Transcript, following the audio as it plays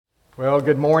Well,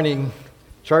 good morning,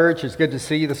 church. It's good to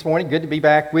see you this morning. Good to be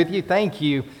back with you. Thank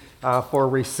you for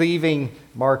receiving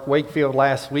Mark Wakefield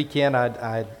last weekend.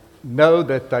 I know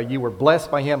that you were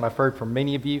blessed by him. I've heard from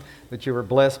many of you that you were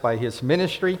blessed by his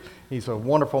ministry. He's a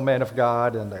wonderful man of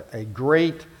God and a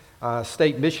great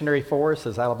state missionary for us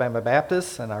as Alabama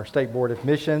Baptists and our State Board of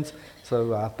Missions.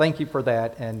 So thank you for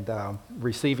that and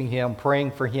receiving him,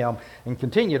 praying for him, and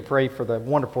continue to pray for the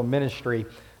wonderful ministry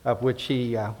of which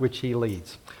he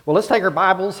leads. Well, let's take our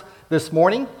Bibles this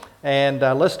morning and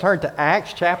let's turn to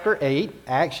Acts chapter 8.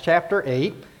 Acts chapter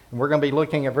 8, and we're going to be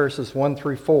looking at verses 1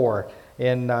 through 4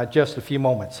 in just a few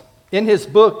moments. In his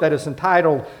book that is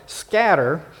entitled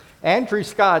Scatter, Andrew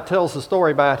Scott tells the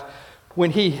story about when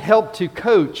he helped to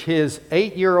coach his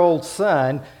 8-year-old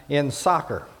son in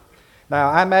soccer.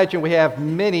 Now, I imagine we have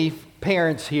many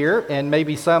parents here and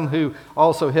maybe some who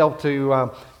also helped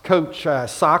to coach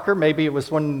soccer. Maybe it was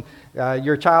when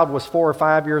your child was 4 or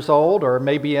 5 years old, or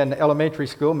maybe in elementary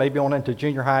school, maybe on into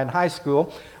junior high and high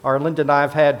school. Our Linda and I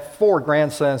have had 4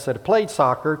 grandsons that have played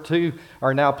soccer. 2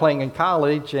 are now playing in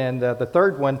college, and the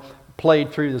third one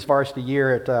played through this varsity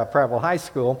year at Prattville High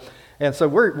School. And so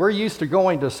we're used to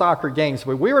going to soccer games.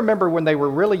 But we remember when they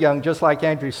were really young, just like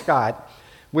Andrew Scott.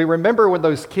 We remember when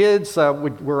those kids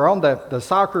were on the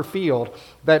soccer field,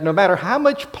 that no matter how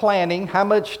much planning, how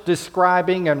much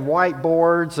describing and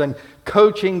whiteboards and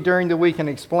coaching during the week and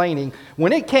explaining,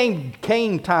 when it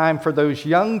came time for those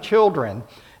young children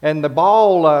and the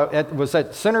ball was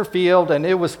at center field and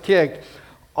it was kicked,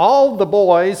 all the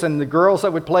boys and the girls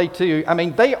that would play too, I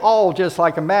mean, they all just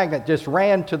like a magnet just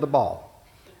ran to the ball.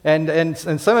 And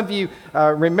some of you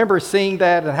remember seeing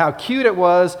that and how cute it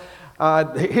was.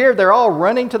 Here they're all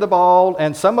running to the ball,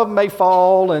 and some of them may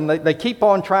fall, and they keep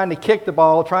on trying to kick the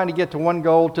ball, trying to get to one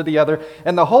goal to the other.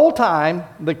 And the whole time,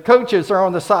 the coaches are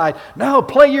on the side. No,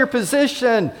 play your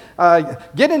position.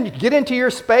 Get into your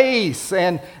space,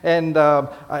 and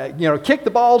kick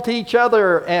the ball to each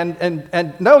other.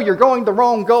 And no, you're going the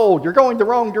wrong goal. You're going the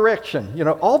wrong direction. You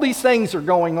know, all these things are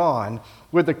going on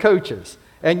with the coaches.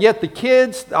 And yet the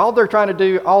kids, all they're trying to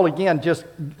do, just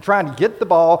trying to get the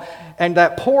ball. And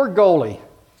that poor goalie,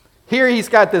 here he's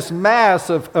got this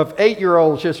mass of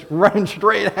 8-year-olds just running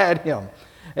straight at him.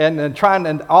 And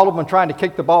all of them trying to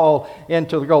kick the ball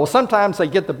into the goal. Sometimes they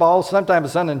get the ball, sometimes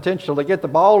it's unintentional. They get the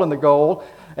ball in the goal,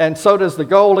 and so does the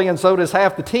goalie, and so does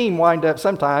half the team wind up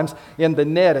sometimes in the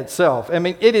net itself. I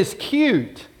mean, it is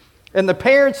cute. And the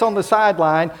parents on the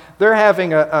sideline, they're having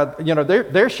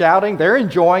they're shouting, they're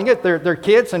enjoying it, they're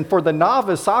kids. And for the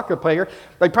novice soccer player,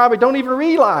 they probably don't even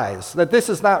realize that this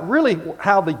is not really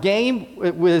how the game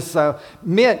was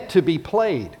meant to be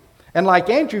played. And like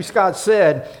Andrew Scott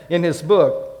said in his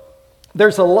book,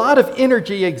 there's a lot of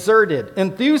energy exerted,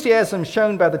 enthusiasm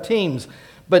shown by the teams,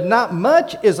 but not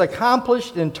much is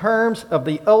accomplished in terms of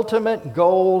the ultimate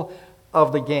goal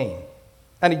of the game.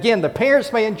 And again, the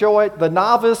parents may enjoy it. The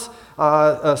novice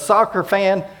soccer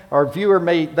fan or viewer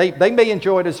may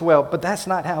enjoy it as well. But that's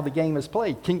not how the game is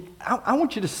played. I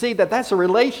want you to see that that's a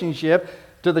relationship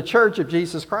to the Church of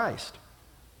Jesus Christ.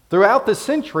 Throughout the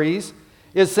centuries,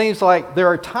 it seems like there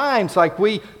are times like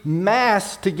we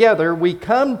mass together, we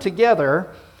come together,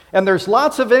 and there's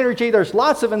lots of energy, there's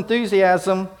lots of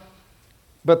enthusiasm,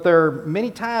 but there are many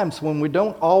times when we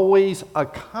don't always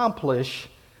accomplish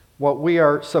what we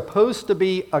are supposed to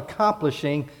be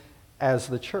accomplishing as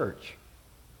the church.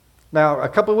 Now, a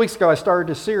couple of weeks ago, I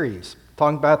started a series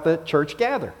talking about the church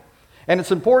gather. And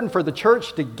it's important for the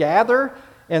church to gather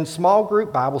in small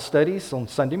group Bible studies on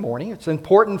Sunday morning. It's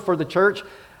important for the church,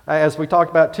 as we talked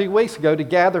about 2 weeks ago, to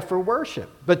gather for worship.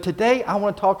 But today, I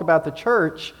want to talk about the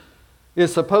church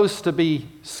is supposed to be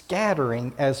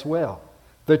scattering as well.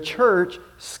 The church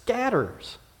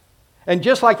scatters. And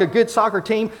just like a good soccer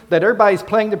team, that everybody's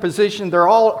playing their position, they're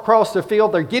all across the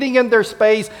field, they're getting in their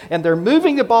space, and they're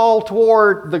moving the ball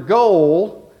toward the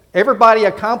goal, everybody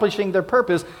accomplishing their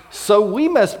purpose, so we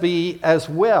must be as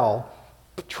well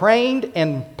trained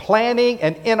and planning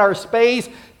and in our space,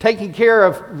 taking care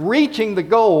of reaching the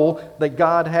goal that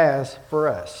God has for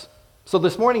us. So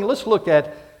this morning, let's look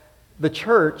at the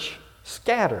church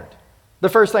scattered. The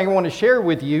first thing I want to share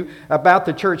with you about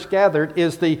the church gathered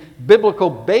is the biblical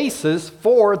basis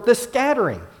for the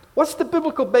scattering. What's the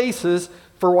biblical basis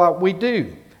for what we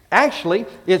do? Actually,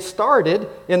 it started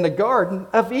in the Garden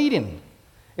of Eden.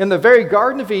 In the very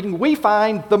Garden of Eden, we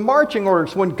find the marching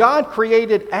orders. When God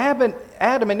created Adam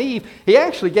and Eve, He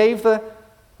actually gave the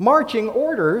marching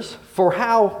orders for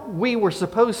how we were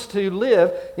supposed to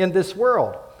live in this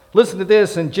world. Listen to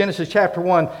this in Genesis chapter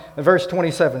 1, verse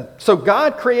 27. So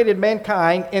God created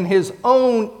mankind in His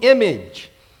own image.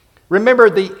 Remember,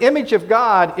 the image of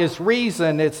God is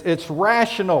reason, it's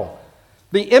rational.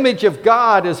 The image of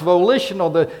God is volitional.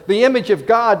 The image of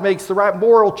God makes the right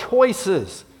moral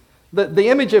choices. The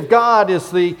image of God is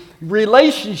the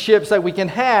relationships that we can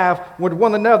have with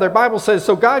one another. The Bible says,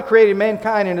 so God created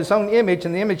mankind in his own image.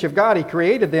 In the image of God, he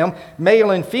created them.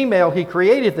 Male and female, he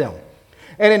created them.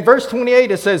 And in verse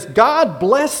 28, it says, God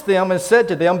blessed them and said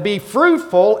to them, be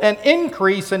fruitful and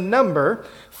increase in number,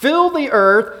 fill the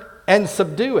earth and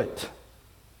subdue it.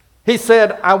 He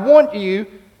said, I want you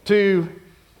to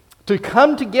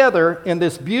come together in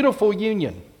this beautiful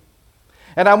union.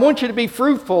 And I want you to be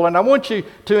fruitful, and I want you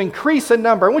to increase in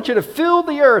number. I want you to fill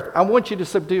the earth. I want you to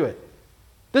subdue it.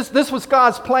 This was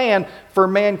God's plan for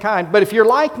mankind. But if you're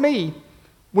like me,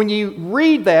 when you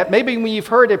read that, maybe when you've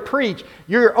heard it preached,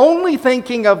 you're only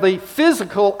thinking of the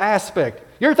physical aspect.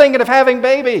 You're thinking of having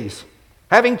babies,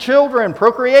 having children,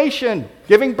 procreation,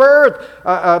 giving birth,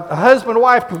 a husband and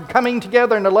wife coming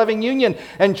together in a loving union,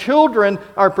 and children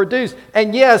are produced.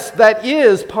 And yes, that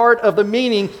is part of the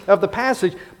meaning of the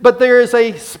passage, but there is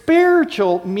a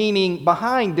spiritual meaning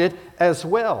behind it as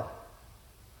well.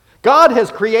 God has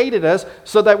created us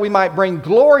so that we might bring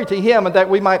glory to Him and that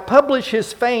we might publish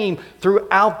His fame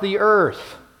throughout the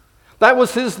earth. That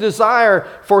was His desire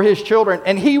for His children.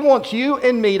 And He wants you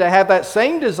and me to have that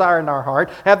same desire in our heart,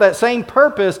 have that same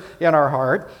purpose in our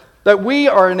heart, that we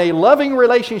are in a loving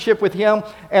relationship with Him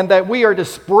and that we are to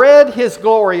spread His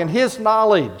glory and His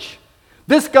knowledge.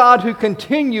 This God who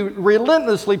continued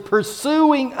relentlessly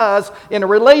pursuing us in a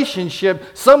relationship,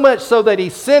 so much so that He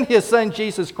sent His Son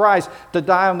Jesus Christ to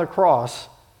die on the cross.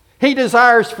 He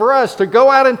desires for us to go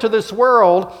out into this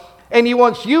world, and He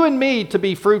wants you and me to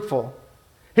be fruitful.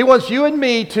 He wants you and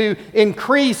me to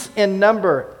increase in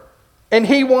number. And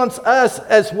He wants us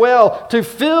as well to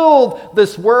fill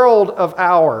this world of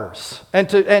ours and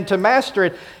to master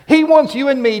it. He wants you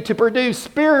and me to produce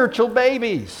spiritual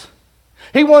babies.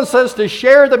 He wants us to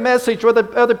share the message with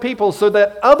other people so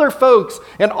that other folks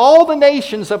in all the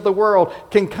nations of the world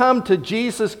can come to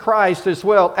Jesus Christ as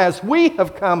well as we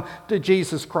have come to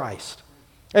Jesus Christ.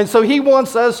 And so He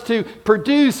wants us to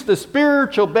produce the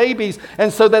spiritual babies,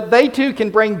 and so that they too can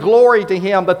bring glory to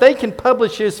Him, that they can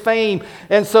publish His fame,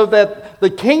 and so that the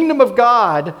kingdom of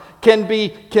God can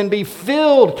be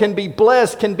filled, can be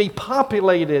blessed, can be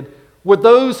populated with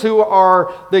those who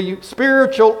are the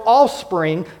spiritual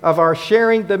offspring of our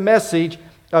sharing the message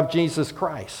of Jesus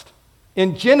Christ.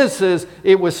 In Genesis,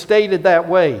 it was stated that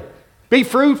way. Be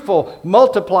fruitful,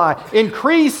 multiply,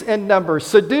 increase in number,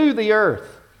 subdue the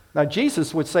earth. Now,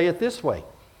 Jesus would say it this way.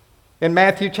 In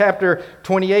Matthew chapter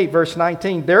 28, verse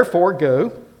 19, therefore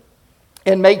go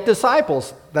and make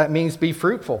disciples. That means be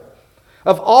fruitful.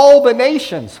 Of all the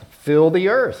nations, fill the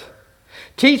earth.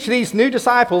 Teach these new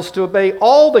disciples to obey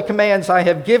all the commands I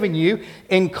have given you,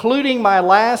 including my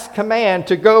last command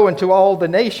to go into all the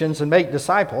nations and make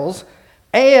disciples.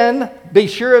 And be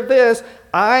sure of this,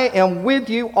 I am with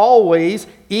you always,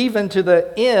 even to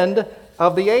the end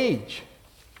of the age.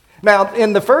 Now,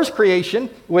 in the first creation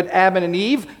with Adam and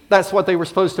Eve, that's what they were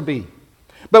supposed to be.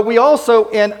 But we also,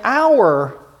 in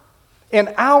our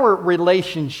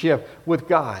relationship with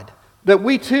God, that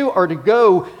we too are to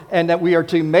go and that we are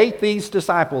to make these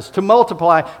disciples, to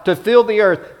multiply, to fill the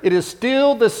earth. It is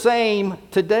still the same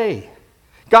today.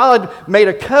 God made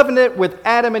a covenant with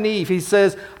Adam and Eve. He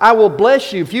says, I will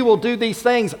bless you. If you will do these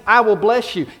things, I will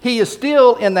bless you. He is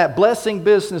still in that blessing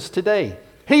business today.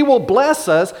 He will bless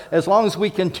us as long as we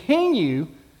continue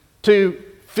to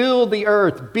fill the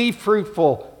earth, be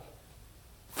fruitful,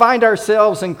 find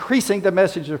ourselves increasing the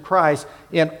message of Christ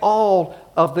in all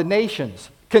of the nations,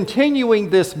 continuing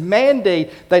this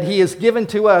mandate that He has given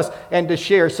to us and to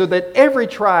share so that every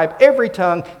tribe, every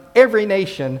tongue, every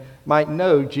nation might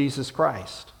know Jesus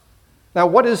Christ. Now,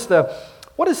 what is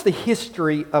the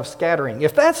history of scattering?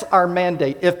 If that's our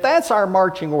mandate, if that's our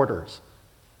marching orders,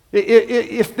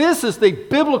 if this is the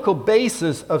biblical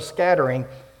basis of scattering,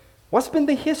 what's been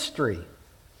the history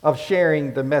of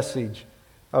sharing the message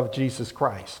of Jesus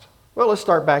Christ? Well, let's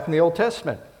start back in the Old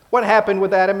Testament. What happened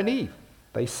with Adam and Eve?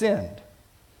 They sinned.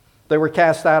 They were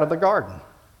cast out of the garden.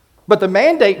 But the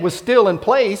mandate was still in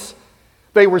place.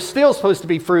 They were still supposed to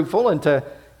be fruitful and to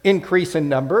increase in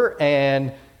number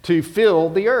and to fill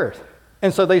the earth.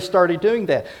 And so they started doing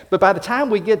that. But by the time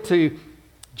we get to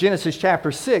Genesis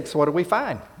chapter 6, what do we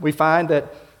find? We find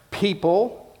that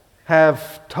people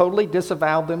have totally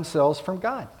disavowed themselves from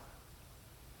God.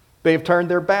 They have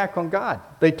turned their back on God.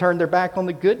 They turned their back on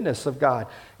the goodness of God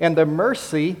and the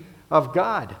mercy of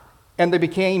God. And they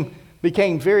became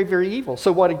very, very evil.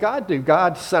 So what did God do?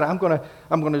 God said, I'm going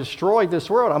to destroy this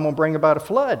world. I'm going to bring about a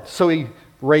flood. So He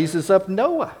raises up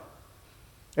Noah.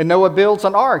 And Noah builds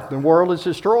an ark. The world is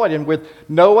destroyed. And with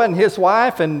Noah and his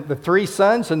wife and the 3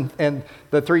 sons and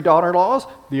the 3 daughter-in-laws,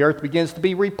 the earth begins to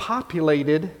be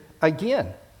repopulated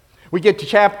again. We get to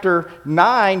chapter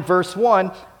 9, verse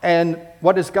 1, and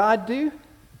what does God do?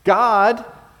 God,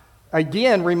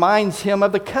 again, reminds him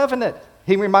of the covenant.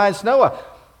 He reminds Noah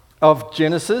of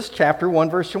Genesis chapter 1,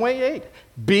 verse 28.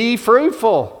 Be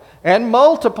fruitful and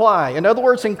multiply. In other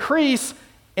words, increase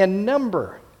in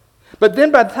number. But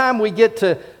then by the time we get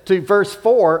to verse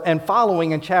 4 and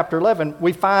following in chapter 11,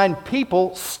 we find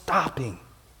people stopping.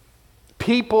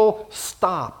 People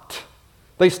stopped.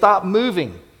 They stopped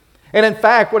moving. And in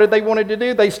fact, what did they want to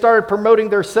do? They started promoting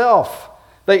their self.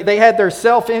 They had their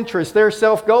self-interest, their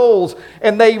self-goals,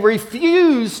 and they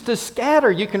refused to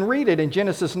scatter. You can read it in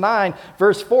Genesis 9,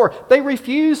 verse 4. They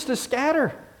refused to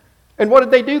scatter. And what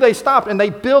did they do? They stopped and they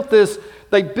built this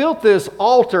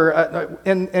altar.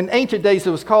 In ancient days,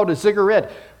 it was called a ziggurat.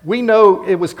 We know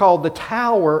it was called the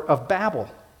Tower of Babel.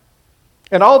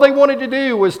 And all they wanted to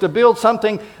do was to build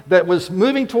something that was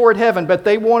moving toward heaven, but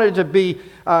they wanted to be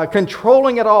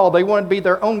controlling it all. They wanted to be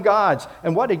their own gods.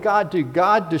 And what did God do?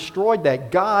 God destroyed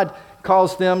that. God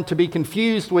caused them to be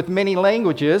confused with many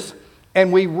languages.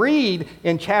 And we read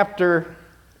in chapter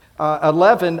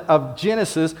 11 of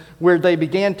Genesis where they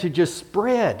began to just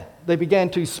spread. They began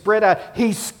to spread out.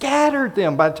 He scattered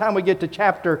them. By the time we get to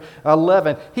chapter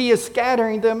 11, he is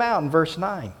scattering them out in verse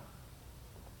 9.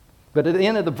 But at the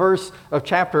end of the verse of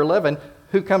chapter 11,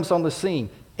 who comes on the scene?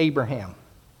 Abraham.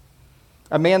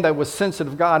 A man that was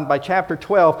sensitive to God. And by chapter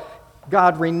 12,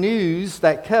 God renews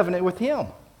that covenant with him.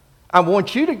 I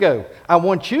want you to go. I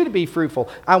want you to be fruitful.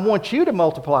 I want you to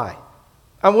multiply.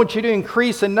 I want you to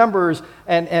increase in numbers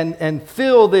and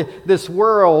fill this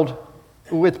world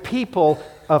with people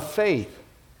of faith.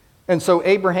 And so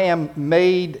Abraham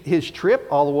made his trip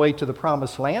all the way to the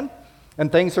promised land. And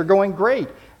things are going great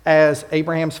as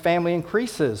Abraham's family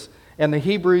increases and the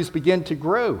Hebrews begin to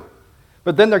grow.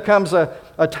 But then there comes a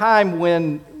time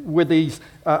when with these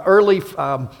early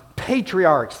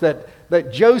patriarchs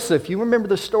that Joseph, you remember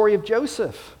the story of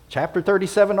Joseph, chapter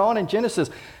 37 on in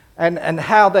Genesis, and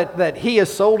how that he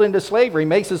is sold into slavery,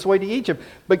 makes his way to Egypt.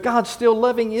 But God's still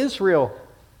loving Israel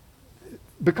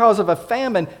because of a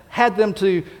famine, had them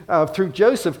to, through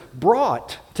Joseph,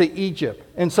 brought to Egypt.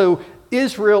 And so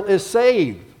Israel is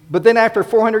saved. But then after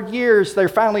 400 years, they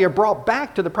finally are brought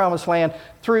back to the promised land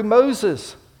through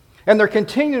Moses. And they're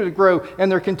continuing to grow, and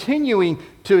they're continuing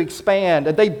to expand.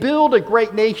 And they build a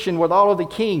great nation with all of the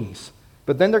kings.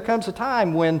 But then there comes a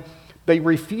time when they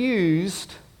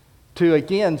refused to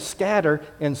again scatter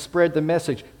and spread the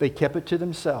message. They kept it to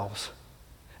themselves.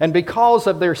 And because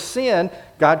of their sin,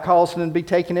 God calls them to be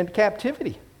taken into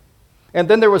captivity. And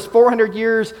then there was 400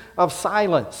 years of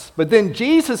silence. But then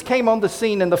Jesus came on the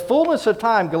scene in the fullness of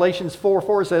time. Galatians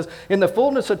 4:4 says, in the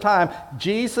fullness of time,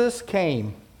 Jesus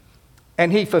came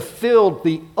and he fulfilled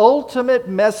the ultimate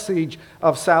message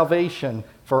of salvation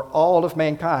for all of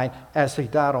mankind as he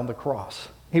died on the cross.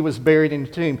 He was buried in the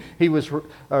tomb. He was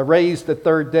raised the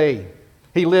 3rd day.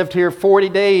 He lived here 40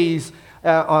 days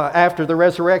after the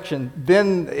resurrection.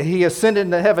 Then he ascended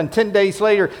into heaven. 10 days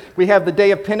later, we have the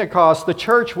day of Pentecost. The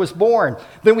church was born.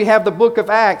 Then we have the book of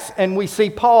Acts, and we see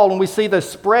Paul, and we see the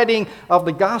spreading of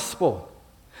the gospel.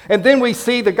 And then we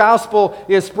see the gospel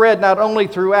is spread not only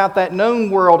throughout that known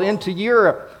world into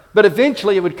Europe, but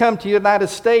eventually it would come to the United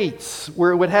States,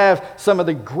 where it would have some of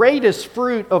the greatest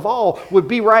fruit of all, would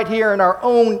be right here in our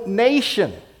own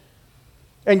nation.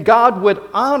 And God would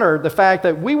honor the fact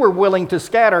that we were willing to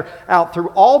scatter out through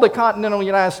all the continental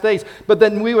United States, but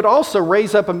then we would also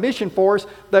raise up a mission force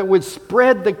that would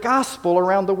spread the gospel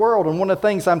around the world. And one of the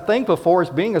things I'm thankful for is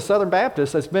being a Southern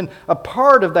Baptist that's been a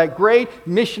part of that great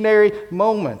missionary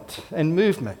moment and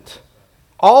movement.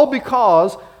 All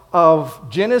because of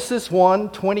Genesis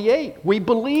 1:28. We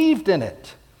believed in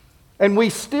it. And we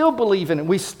still believe in it.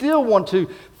 We still want to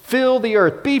fill the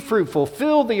earth, be fruitful,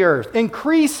 fill the earth,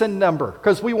 increase in number,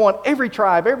 because we want every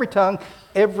tribe, every tongue,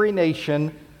 every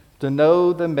nation to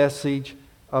know the message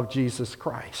of Jesus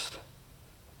Christ.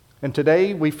 And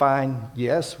today we find,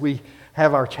 yes, we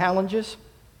have our challenges,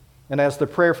 and as the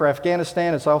prayer for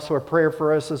Afghanistan, it's also a prayer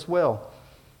for us as well,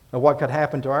 of what could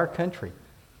happen to our country.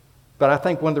 But I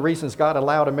think one of the reasons God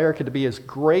allowed America to be as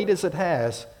great as it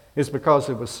has is because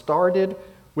it was started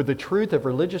with the truth of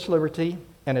religious liberty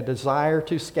and a desire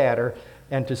to scatter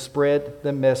and to spread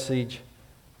the message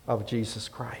of Jesus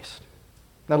Christ.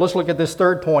 Now let's look at this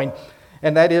third point,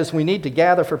 and that is we need to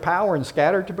gather for power and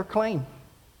scatter to proclaim.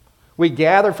 We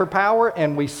gather for power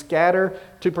and we scatter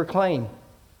to proclaim.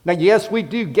 Now, yes, we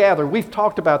do gather. We've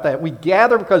talked about that. We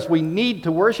gather because we need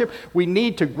to worship. We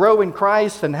need to grow in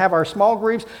Christ and have our small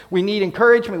groups. We need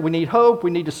encouragement. We need hope.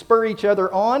 We need to spur each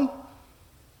other on.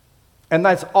 And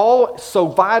that's all so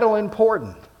vital and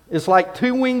important. It's like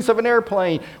two wings of an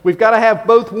airplane. We've got to have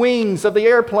both wings of the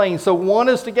airplane. So one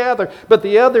is to gather, but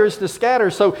the other is to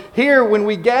scatter. So here, when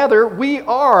we gather, we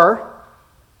are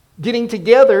getting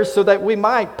together so that we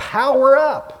might power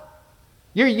up.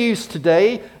 You're used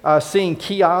today seeing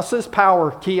kiosks,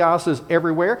 power kiosks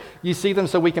everywhere. You see them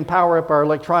so we can power up our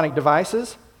electronic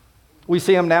devices. We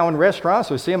see them now in restaurants.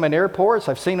 We see them in airports.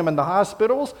 I've seen them in the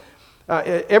hospitals.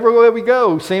 Everywhere we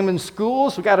go, see them in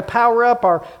schools. We've got to power up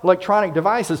our electronic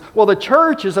devices. Well, the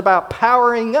church is about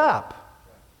powering up.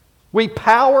 We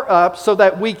power up so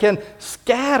that we can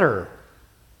scatter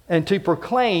and to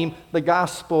proclaim the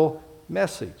gospel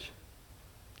message.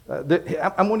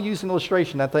 I'm going to use an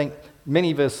illustration I think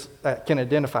many of us can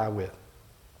identify with,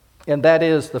 and that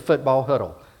is the football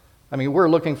huddle. I mean, we're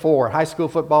looking forward. High school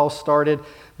football started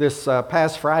this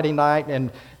past Friday night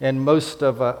in most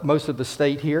of the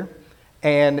state here.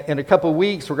 And in a couple of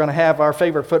weeks, we're going to have our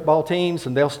favorite football teams,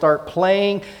 and they'll start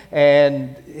playing.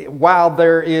 And while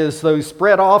there is those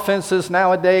spread offenses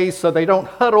nowadays, so they don't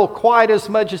huddle quite as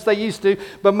much as they used to,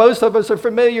 but most of us are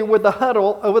familiar with the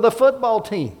huddle with a football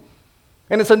team.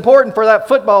 And it's important for that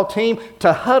football team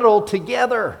to huddle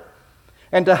together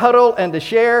and to huddle and to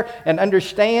share and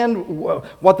understand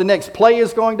what the next play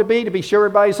is going to be sure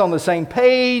everybody's on the same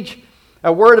page.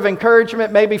 A word of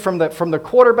encouragement maybe from the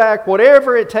quarterback,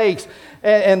 whatever it takes.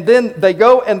 And then they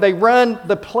go and they run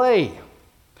the play.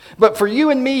 But for you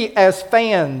and me as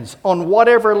fans on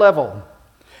whatever level,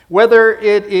 whether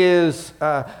it is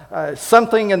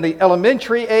something in the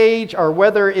elementary age or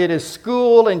whether it is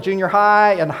school and junior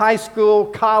high and high school,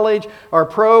 college, or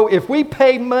pro, if we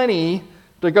pay money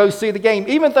to go see the game,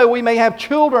 even though we may have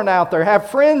children out there,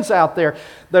 have friends out there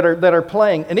that are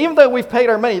playing, and even though we've paid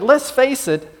our money, let's face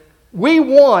it, we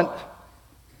want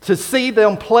to see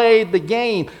them play the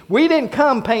game. We didn't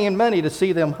come paying money to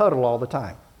see them huddle all the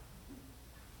time.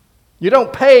 You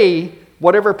don't pay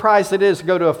whatever price it is to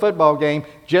go to a football game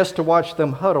just to watch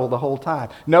them huddle the whole time.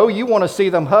 No, you want to see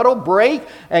them huddle, break,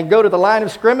 and go to the line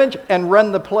of scrimmage and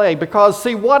run the play. Because,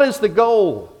 see, what is the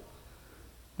goal?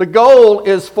 The goal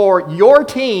is for your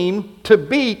team to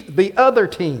beat the other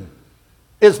team.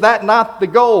 Is that not the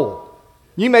goal?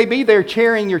 You may be there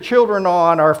cheering your children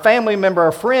on, or a family member, or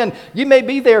a friend. You may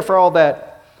be there for all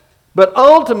that. But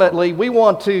ultimately, we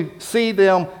want to see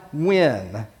them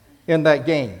win in that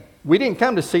game. We didn't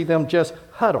come to see them just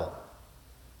huddle.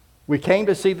 We came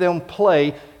to see them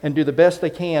play and do the best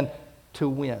they can to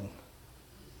win.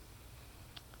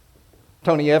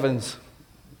 Tony Evans,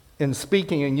 in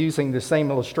speaking and using the same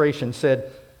illustration,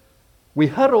 said, "We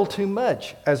huddle too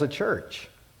much as a church.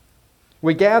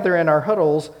 We gather in our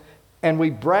huddles and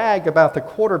we brag about the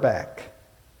quarterback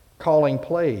calling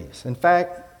plays. In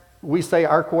fact, we say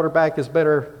our quarterback is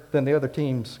better than the other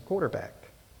team's quarterback.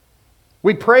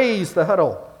 We praise the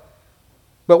huddle.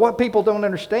 But what people don't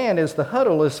understand is the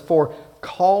huddle is for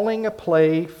calling a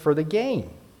play for the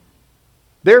game.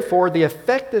 Therefore, the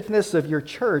effectiveness of your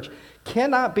church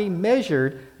cannot be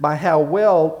measured by how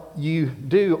well you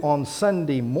do on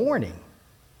Sunday morning.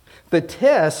 The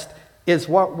test is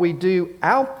what we do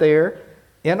out there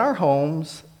in our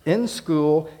homes, in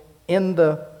school, in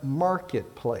the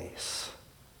marketplace.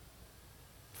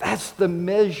 That's the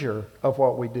measure of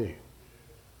what we do.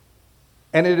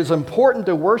 And it is important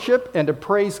to worship and to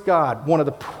praise God, one of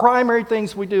the primary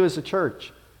things we do as a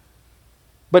church.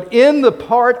 But in the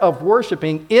part of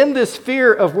worshiping, in this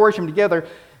sphere of worshiping together,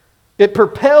 it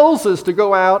propels us to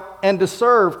go out and to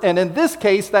serve. And in this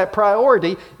case, that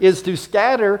priority is to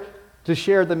scatter, to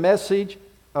share the message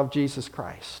of Jesus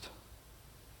Christ.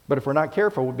 But if we're not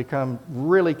careful, we become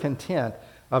really content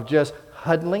of just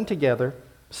huddling together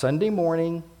Sunday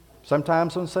morning,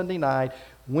 sometimes on Sunday night,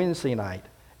 Wednesday night,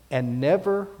 and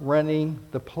never running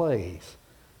the plays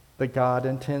that God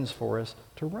intends for us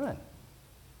to run.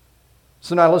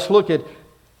 So now let's look at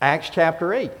Acts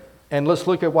chapter 8, and let's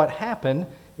look at what happened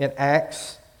in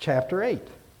Acts chapter 8.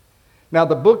 Now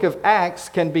the book of Acts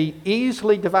can be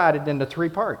easily divided into three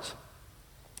parts.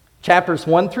 Chapters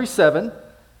 1 through 7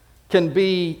 can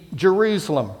be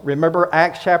Jerusalem. Remember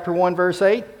Acts chapter 1 verse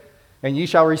 8? And you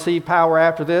shall receive power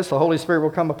after this. The Holy Spirit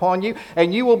will come upon you.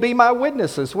 And you will be my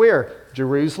witnesses. Where?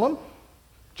 Jerusalem,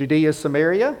 Judea,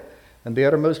 Samaria, and the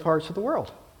uttermost parts of the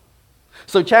world.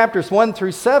 So chapters 1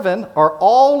 through 7 are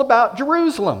all about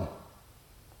Jerusalem.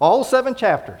 All 7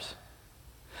 chapters.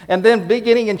 And then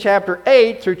beginning in chapter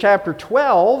 8 through chapter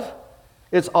 12,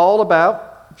 it's all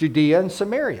about Judea and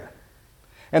Samaria.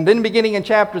 And then beginning in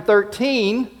chapter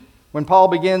 13, when Paul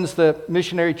begins the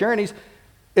missionary journeys,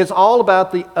 it's all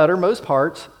about the uttermost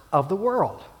parts of the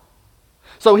world.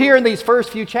 So here in these first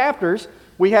few chapters,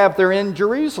 we have they're in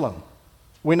Jerusalem.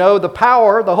 We know the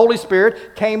power, the Holy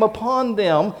Spirit, came upon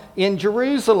them in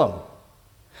Jerusalem.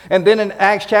 And then in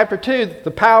Acts chapter 2,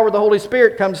 the power of the Holy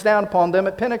Spirit comes down upon them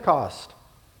at Pentecost.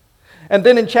 And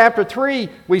then in chapter 3,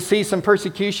 we see some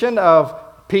persecution of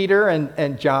Peter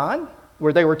and John,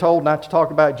 where they were told not to talk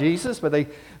about Jesus, but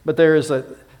there's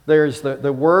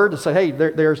the word to say, hey,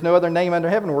 there's no other name under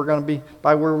heaven we're going to be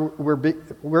by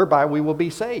whereby we will be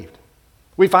saved.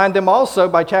 We find them also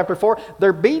by chapter 4,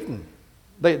 they're beaten.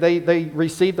 They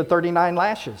receive the 39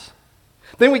 lashes.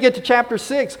 Then we get to chapter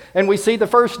 6, and we see the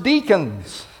first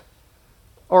deacons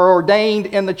are ordained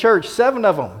in the church, 7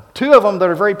 of them. 2 of them that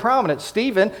are very prominent,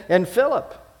 Stephen and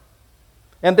Philip.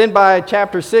 And then by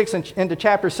chapter 6 and into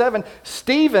chapter 7,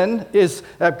 Stephen is,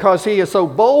 because he is so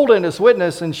bold in his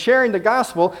witness and sharing the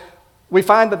gospel, we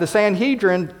find that the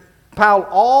Sanhedrin pile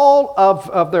all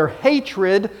of their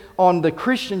hatred on the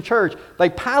Christian church. They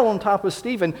pile on top of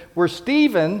Stephen, where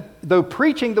Stephen, though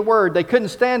preaching the word, they couldn't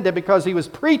stand it because he was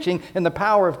preaching in the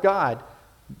power of God.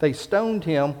 They stoned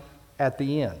him at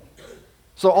the end.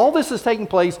 So all this is taking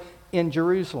place in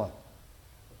Jerusalem.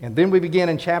 And then we begin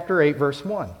in chapter 8, verse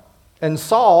 1. And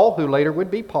Saul, who later would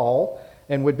be Paul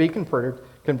and would be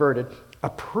converted,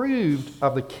 approved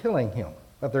of their killing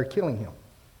him.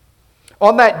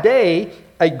 On that day,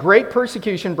 a great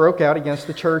persecution broke out against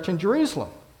the church in Jerusalem.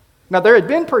 Now, there had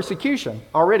been persecution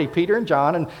already, Peter and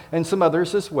John and some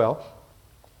others as well.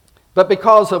 But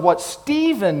because of what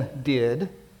Stephen did,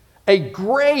 a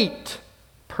great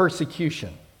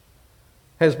persecution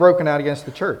has broken out against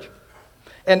the church.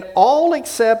 And all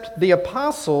except the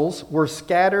apostles were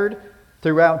scattered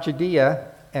throughout Judea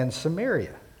and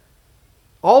Samaria.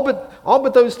 All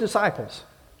but those disciples.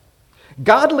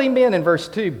 Godly men, in verse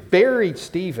 2, buried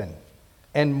Stephen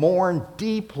and mourned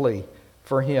deeply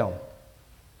for him.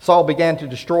 Saul began to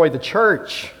destroy the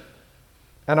church.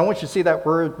 And I want you to see that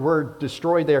word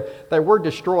destroyed there. That word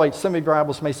destroyed, some of your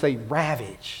Bibles may say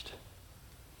ravaged.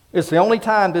 It's the only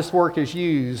time this word is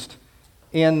used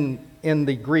in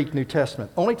the Greek New Testament.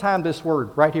 Only time this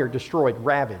word right here, destroyed,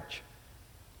 ravage.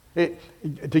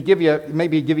 To give you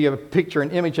a picture,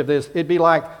 an image of this, it'd be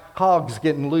like hogs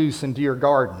getting loose into your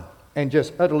garden and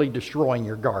just utterly destroying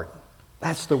your garden.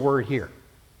 That's the word here.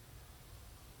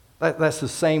 That's the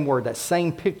same word, that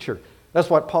same picture. That's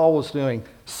what Paul was doing.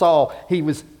 Saul, he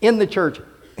was in the church.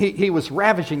 He was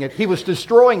ravaging it. He was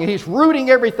destroying it. He's rooting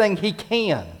everything he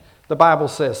can, the Bible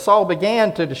says. Saul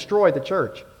began to destroy the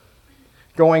church.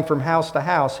 Going from house to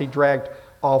house, he dragged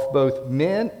off both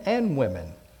men and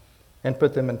women and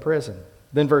put them in prison.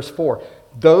 Then verse 4,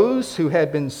 those who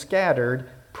had been scattered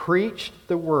preached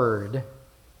the word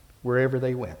wherever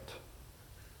they went.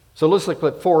 So let's look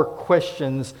at 4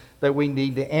 questions that we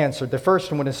need to answer. The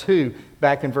first one is who?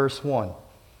 Back in verse 1.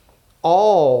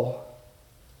 All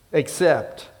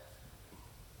except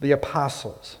the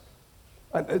apostles.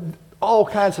 All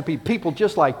kinds of people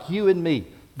just like you and me.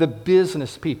 The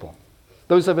business people.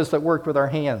 Those of us that worked with our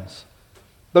hands.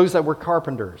 Those that were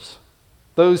carpenters.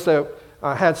 Those that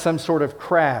had some sort of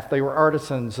craft. They were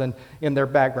artisans and in their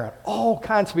background. All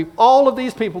kinds of people. All of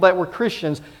these people that were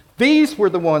Christians, these were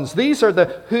the ones. These are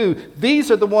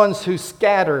the ones who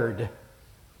scattered.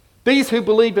 These who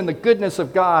believed in the goodness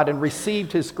of God and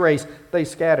received His grace, they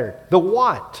scattered. The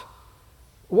what?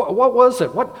 What was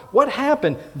it? What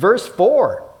happened? Verse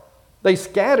 4. They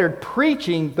scattered,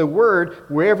 preaching the word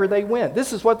wherever they went.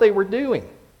 This is what they were doing.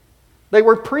 They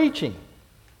were preaching.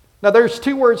 Now, there's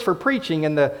 2 words for preaching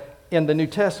in the New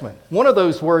Testament. One of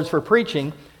those words for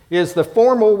preaching is the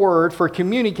formal word for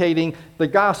communicating the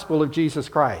gospel of Jesus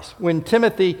Christ. When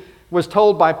Timothy was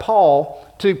told by Paul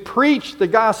to preach the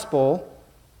gospel,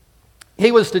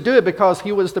 he was to do it because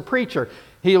he was the preacher.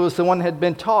 He was the one who had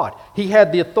been taught. He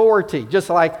had the authority, just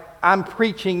like I'm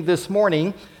preaching this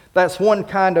morning. That's one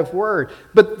kind of word.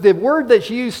 But the word that's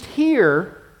used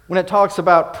here, when it talks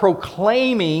about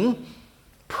proclaiming,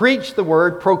 preach the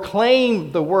word,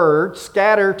 proclaim the word,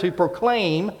 scatter to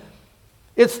proclaim,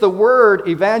 it's the word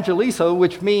evangelizo,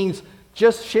 which means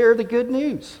just share the good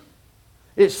news.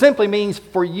 It simply means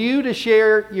for you to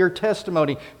share your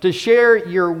testimony, to share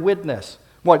your witness,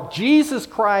 what Jesus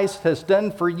Christ has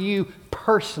done for you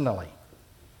personally.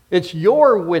 It's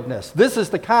your witness. This is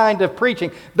the kind of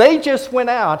preaching. They just went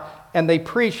out and they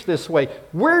preached this way.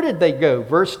 Where did they go?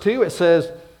 Verse 2, it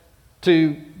says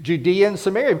to Judea and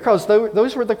Samaria, because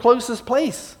those were the closest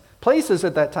places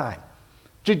at that time.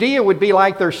 Judea would be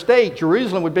like their state.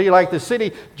 Jerusalem would be like the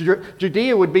city.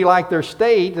 Judea would be like their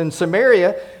state. And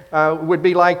Samaria would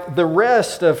be like the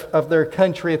rest of their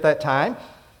country at that time.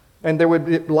 And there would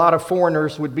be a lot of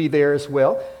foreigners would be there as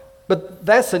well. But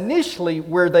that's initially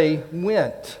where they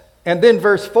went. And then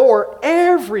verse 4,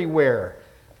 everywhere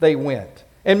they went.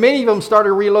 And many of them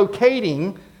started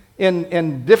relocating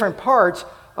in different parts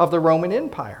of the Roman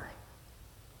Empire.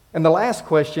 And the last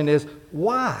question is,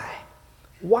 why?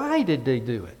 Why did they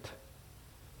do it?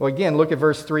 Well, again, look at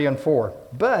verse 3 and 4.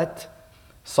 But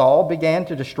Saul began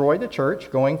to destroy the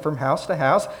church, going from house to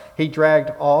house. He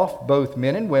dragged off both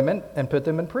men and women and put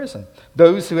them in prison.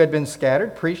 Those who had been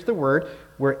scattered preached the word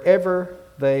wherever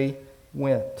they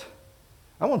went.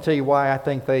 I want to tell you why I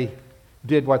think they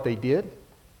did what they did.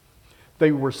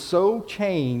 They were so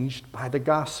changed by the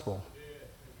gospel.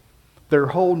 Their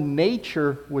whole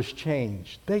nature was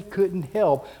changed. They couldn't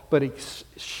help but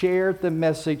share the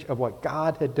message of what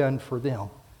God had done for them.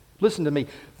 Listen to me.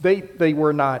 They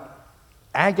were not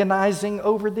agonizing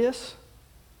over this.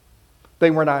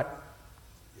 They were not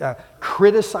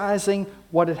criticizing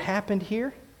what had happened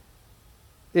here.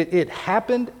 It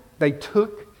happened. They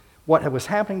took what was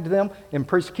happening to them in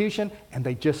persecution and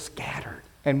they just scattered.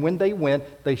 And when they went,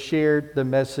 they shared the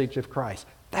message of Christ.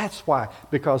 That's why,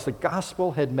 because the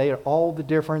gospel had made all the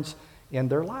difference in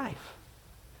their life.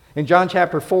 In John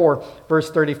chapter 4,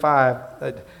 verse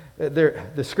 35,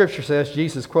 the scripture says,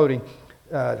 Jesus quoted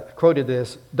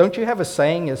this, "Don't you have a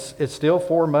saying, it's still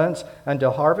 4 months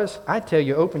until harvest? I tell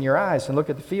you, open your eyes and look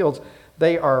at the fields.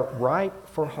 They are ripe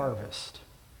for harvest."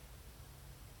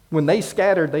 When they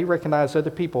scattered, they recognized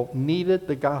other people needed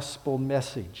the gospel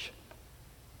message.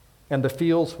 And the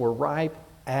fields were ripe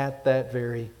at that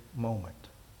very moment.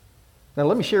 Now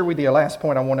let me share with you a last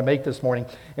point I want to make this morning,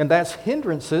 and that's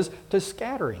hindrances to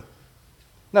scattering.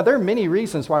 Now there are many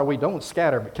reasons why we don't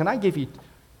scatter, but can I give you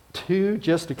 2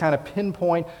 just to kind of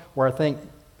pinpoint where I think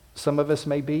some of us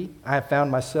may be? I have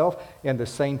found myself in the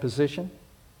same position.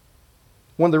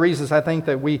 One of the reasons I think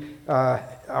that we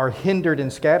are hindered in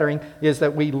scattering is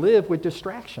that we live with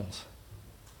distractions.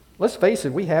 Let's face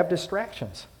it, we have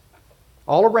distractions.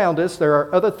 All around us, there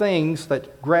are other things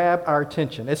that grab our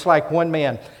attention. It's like one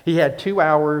man, he had 2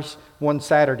 hours one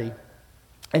Saturday,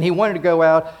 and he wanted to go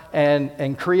out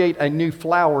and create a new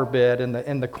flower bed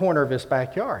in the corner of his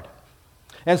backyard.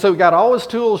 And so he got all his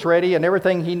tools ready and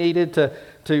everything he needed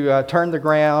to turn the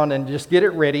ground and just get it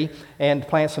ready and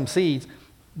plant some seeds.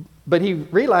 But he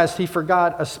realized he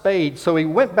forgot a spade, so he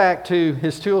went back to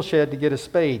his tool shed to get a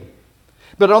spade.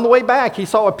 But on the way back, he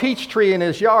saw a peach tree in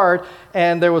his yard,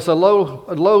 and there was a low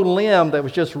limb that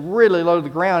was just really low to the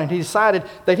ground, and he decided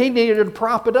that he needed to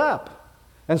prop it up.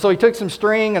 And so he took some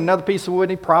string, another piece of wood,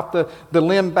 and he propped the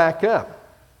limb back up.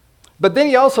 But then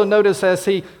he also noticed as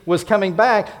he was coming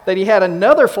back that he had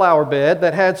another flower bed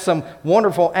that had some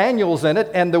wonderful annuals in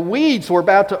it, and the weeds were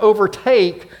about to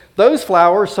overtake those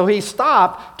flowers, so he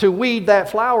stopped to weed that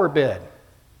flower bed.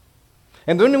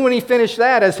 And then when he finished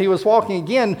that, as he was walking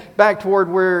again back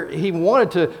toward where he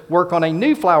wanted to work on a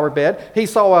new flower bed, he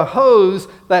saw a hose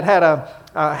that had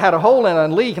a hole in it,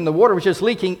 a leak, and the water was just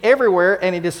leaking everywhere,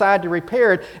 and he decided to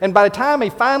repair it. And by the time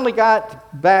he finally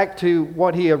got back to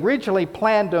what he originally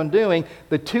planned on doing,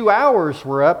 the 2 hours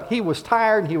were up, he was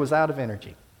tired, and he was out of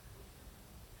energy.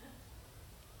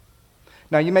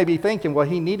 Now you may be thinking, well,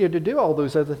 he needed to do all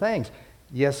those other things.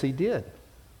 Yes, he did.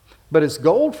 But his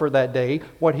goal for that day,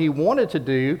 what he wanted to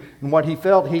do and what he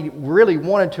felt he really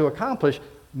wanted to accomplish,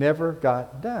 never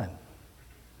got done.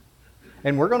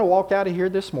 And we're going to walk out of here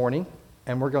this morning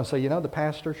and we're going to say, the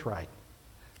pastor's right.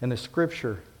 And the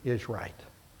scripture is right.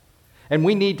 And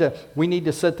we need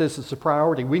to set this as a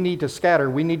priority. We need to scatter.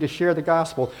 We need to share the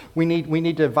gospel. We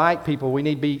need to invite people. We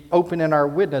need to be open in our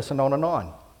witness and on and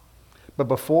on. But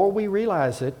before we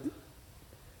realize it,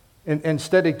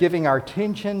 instead of giving our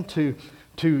attention to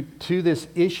this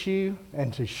issue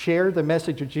and to share the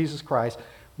message of Jesus Christ,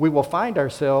 we will find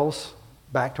ourselves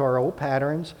back to our old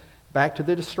patterns, back to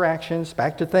the distractions,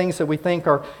 back to things that we think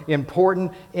are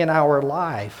important in our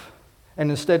life. And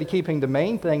instead of keeping the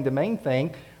main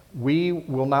thing, we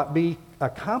will not be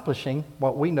accomplishing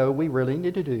what we know we really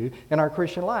need to do in our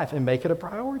Christian life and make it a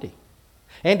priority.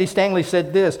 Andy Stanley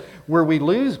said this, when we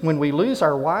lose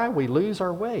our why, we lose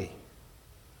our way.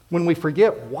 When we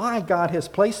forget why God has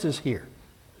placed us here.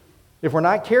 If we're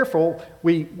not careful,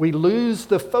 we lose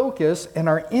the focus and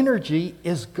our energy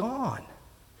is gone.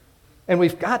 And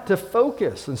we've got to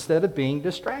focus instead of being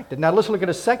distracted. Now let's look at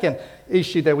a second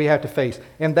issue that we have to face,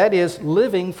 and that is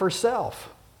living for self.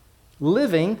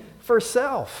 Living for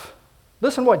self.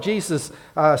 Listen what Jesus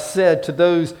said to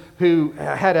those who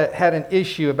had an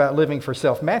issue about living for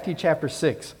self. Matthew chapter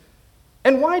 6.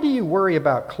 "And why do you worry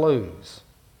about clothes?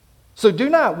 So do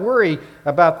not worry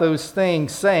about those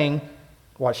things saying,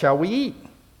 what shall we eat?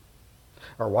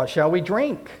 Or what shall we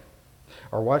drink?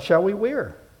 Or what shall we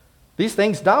wear? These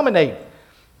things dominate.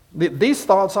 These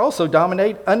thoughts also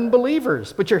dominate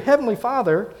unbelievers. But your heavenly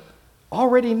Father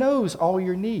already knows all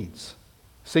your needs.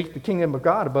 Seek the kingdom of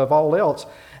God above all else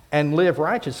and live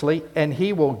righteously, and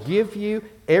He will give you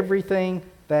everything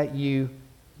that you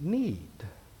need.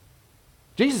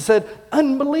 Jesus said,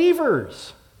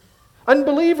 unbelievers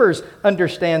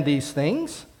understand these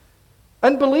things.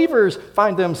 Unbelievers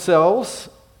find themselves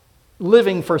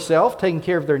living for self, taking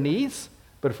care of their needs.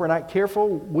 But if we're not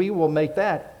careful, we will make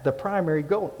that the primary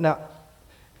goal. Now,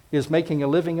 is making a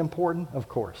living important? Of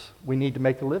course. We need to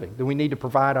make a living. Do we need to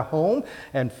provide a home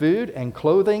and food and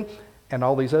clothing and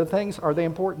all these other things? Are they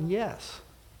important? Yes.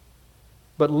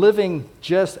 But living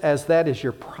just as that is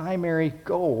your primary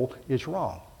goal is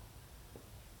wrong.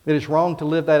 It is wrong to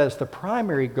live that as the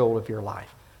primary goal of your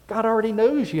life. God already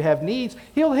knows you have needs.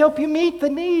 He'll help you meet the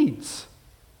needs.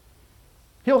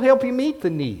 He'll help you meet the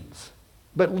needs.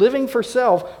 But living for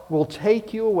self will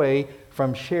take you away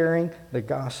from sharing the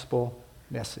gospel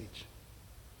message.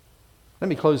 Let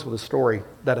me close with a story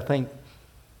that I think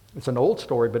it's an old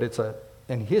story, but it's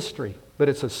in history, but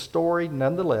it's a story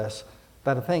nonetheless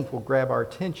that I think will grab our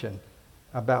attention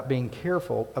about being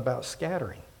careful about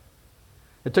scattering.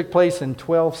 It took place in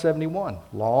 1271,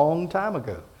 long time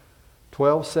ago,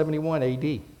 1271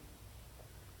 AD.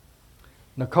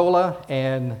 Nicola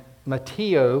and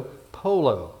Matteo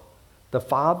Polo, the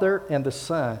father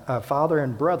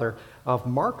and brother of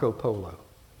Marco Polo,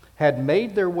 had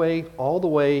made their way all the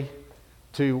way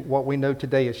to what we know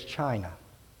today as China.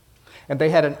 And they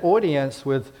had an audience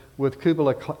with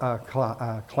Kublai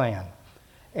Khan.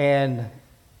 And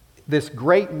this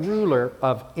great ruler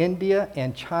of India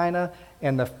and China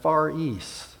and the Far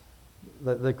East,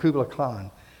 the Kublai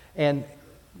Khan. And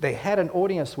they had an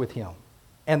audience with him.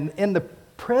 And in the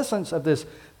presence of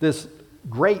this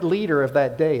great leader of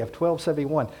that day, of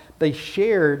 1271, they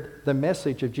shared the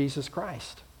message of Jesus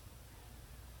Christ.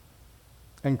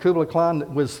 And Kublai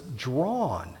Khan was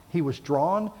drawn. He was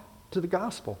drawn to the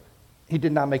gospel. He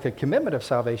did not make a commitment of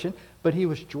salvation, but he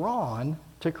was drawn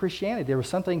to Christianity. There was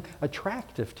something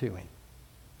attractive to him.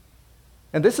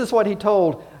 And this is what he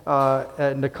told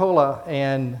Nicola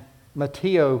and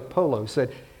Matteo Polo. He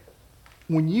said,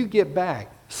 when you get back,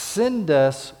 send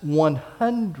us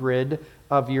 100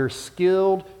 of your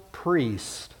skilled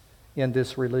priests in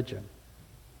this religion.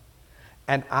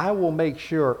 And I will make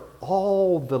sure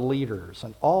all the leaders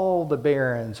and all the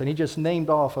barons, and he just named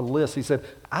off a list. He said,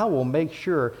 I will make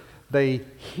sure they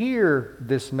hear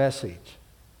this message.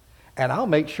 And I'll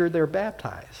make sure they're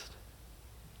baptized.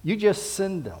 You just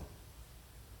send them.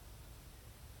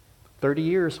 30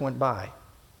 years went by.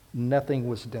 Nothing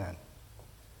was done.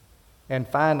 And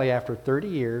finally, after 30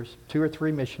 years, 2 or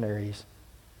 3 missionaries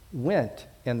went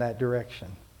in that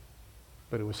direction.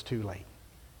 But it was too late.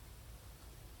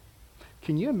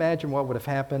 Can you imagine what would have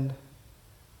happened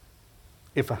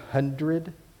if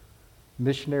 100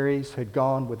 missionaries had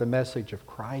gone with the message of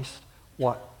Christ?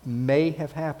 What may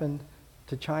have happened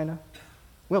to China?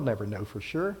 We'll never know for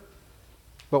sure.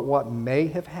 But what may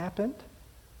have happened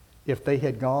if they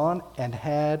had gone and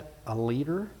had a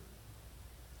leader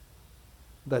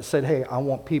that said, hey, I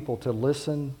want people to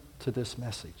listen to this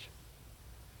message.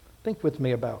 Think with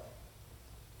me about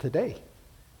today.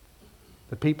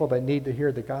 The people that need to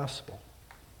hear the gospel,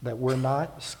 that we're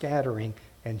not scattering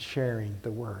and sharing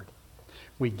the word.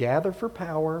 We gather for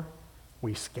power,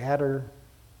 we scatter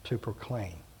to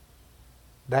proclaim.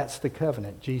 That's the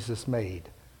covenant Jesus made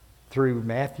through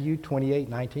Matthew 28,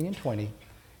 19, and 20.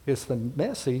 It's the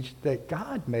message that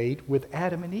God made with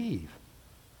Adam and Eve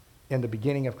in the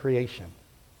beginning of creation.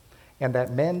 And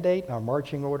that mandate and our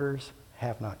marching orders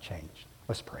have not changed.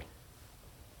 Let's pray.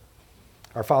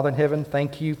 Our Father in heaven,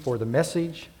 thank you for the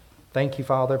message. Thank you,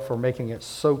 Father, for making it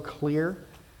so clear,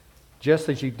 just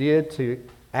as you did to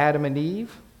Adam and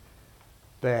Eve,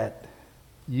 that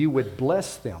you would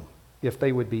bless them if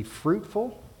they would be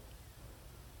fruitful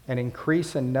and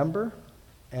increase in number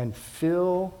and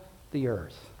fill the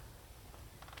earth.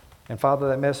 And Father,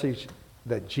 that message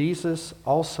that Jesus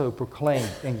also proclaimed,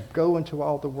 and go into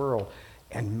all the world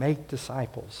and make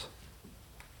disciples,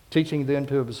 teaching them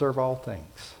to observe all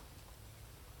things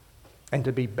and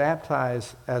to be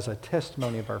baptized as a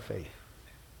testimony of our faith.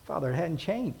 Father, it hadn't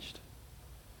changed.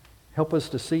 Help us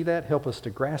to see that. Help us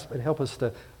to grasp it. Help us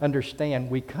to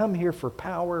understand. We come here for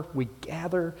power. We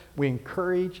gather. We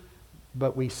encourage.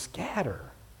 But we scatter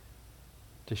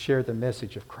to share the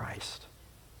message of Christ.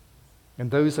 And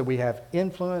those that we have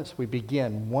influence, we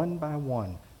begin one by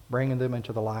one bringing them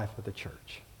into the life of the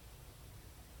church.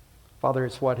 Father,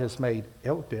 it's what has made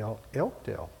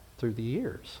Elkdale through the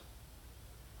years.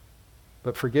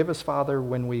 But forgive us, Father,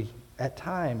 when we at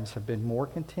times have been more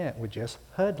content with just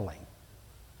huddling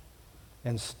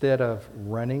instead of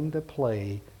running the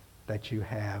play that you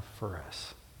have for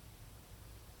us.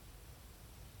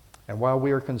 And while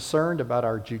we are concerned about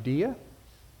our Judea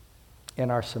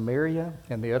and our Samaria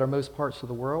and the uttermost parts of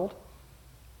the world,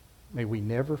 may we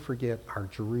never forget our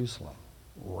Jerusalem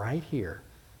right here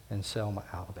in Selma,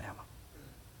 Alabama.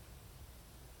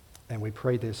 And we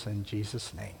pray this in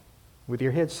Jesus' name. With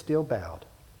your head still bowed.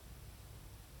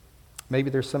 Maybe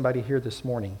there's somebody here this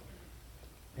morning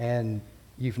and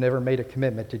you've never made a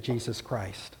commitment to Jesus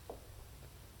Christ.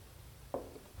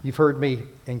 You've heard me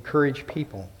encourage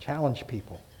people, challenge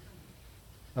people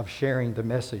of sharing the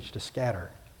message to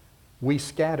scatter. We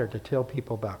scatter to tell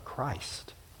people about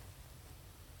Christ.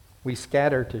 We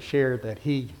scatter to share that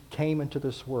he came into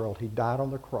this world, he died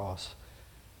on the cross,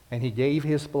 and he gave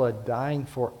his blood dying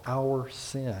for our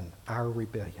sin, our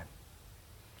rebellion.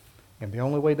 And the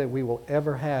only way that we will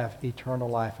ever have eternal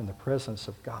life in the presence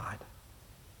of God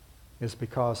is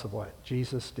because of what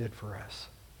Jesus did for us.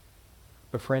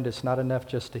 But friend, it's not enough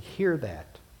just to hear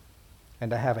that and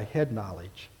to have a head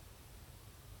knowledge.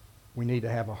 We need to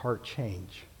have a heart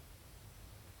change.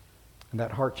 And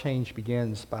that heart change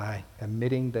begins by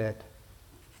admitting that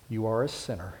you are a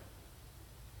sinner,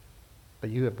 that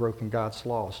you have broken God's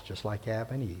laws just like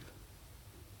Adam and Eve,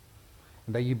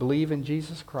 and that you believe in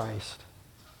Jesus Christ,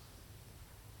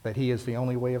 that he is the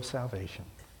only way of salvation.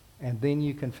 And then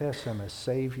you confess him as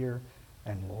Savior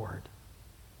and Lord.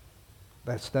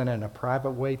 That's done in a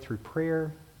private way through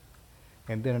prayer,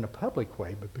 and then in a public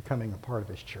way, but becoming a part of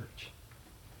his church.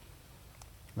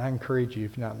 And I encourage you,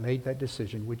 if you've not made that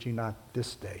decision, would you not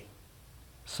this day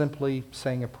simply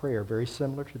saying a prayer very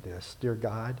similar to this? Dear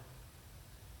God,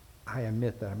 I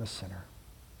admit that I'm a sinner.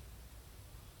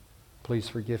 Please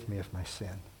forgive me of my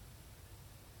sin.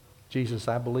 Jesus,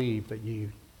 I believe that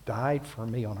you died for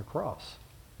me on a cross.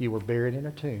 You were buried in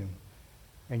a tomb,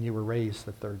 and you were raised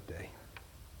the third day.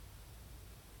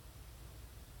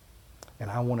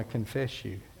 And I want to confess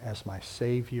you as my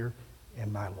Savior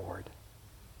and my Lord.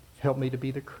 Help me to be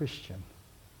the Christian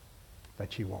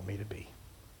that you want me to be.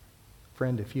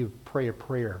 Friend, if you pray a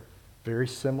prayer very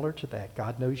similar to that,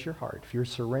 God knows your heart. If you're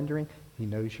surrendering, he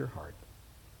knows your heart.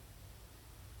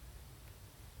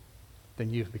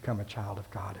 Then you've become a child of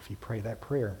God if you pray that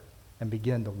prayer and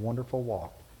begin the wonderful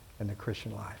walk in the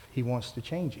Christian life. He wants to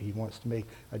change you. He wants to make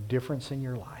a difference in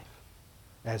your life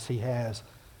as he has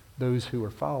those who are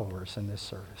followers in this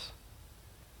service.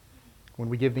 When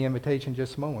we give the invitation in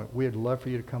just a moment, we'd love for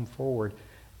you to come forward,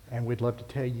 and we'd love to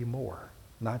tell you more,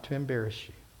 not to embarrass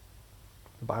you.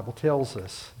 The Bible tells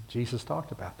us, Jesus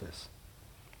talked about this.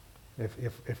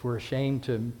 If we're ashamed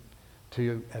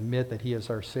to admit that he is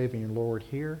our Savior and Lord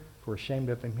here, if we're ashamed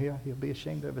of him here, he'll be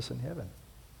ashamed of us in heaven.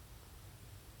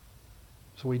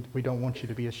 So we don't want you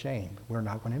to be ashamed. We're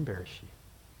not going to embarrass you.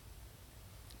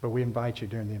 But we invite you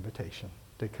during the invitation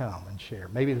to come and share.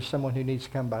 Maybe there's someone who needs to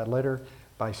come by letter,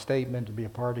 by statement to be a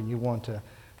part, and you want to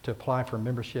apply for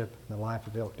membership in the life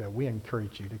of Elkdale. We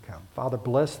encourage you to come. Father,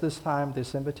 bless this time,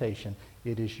 this invitation.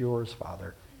 It is yours,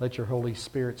 Father. Let your Holy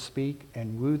Spirit speak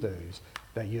and woo those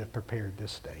that you have prepared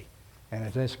this day. And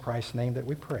in this Christ's name that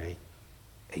we pray,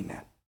 amen.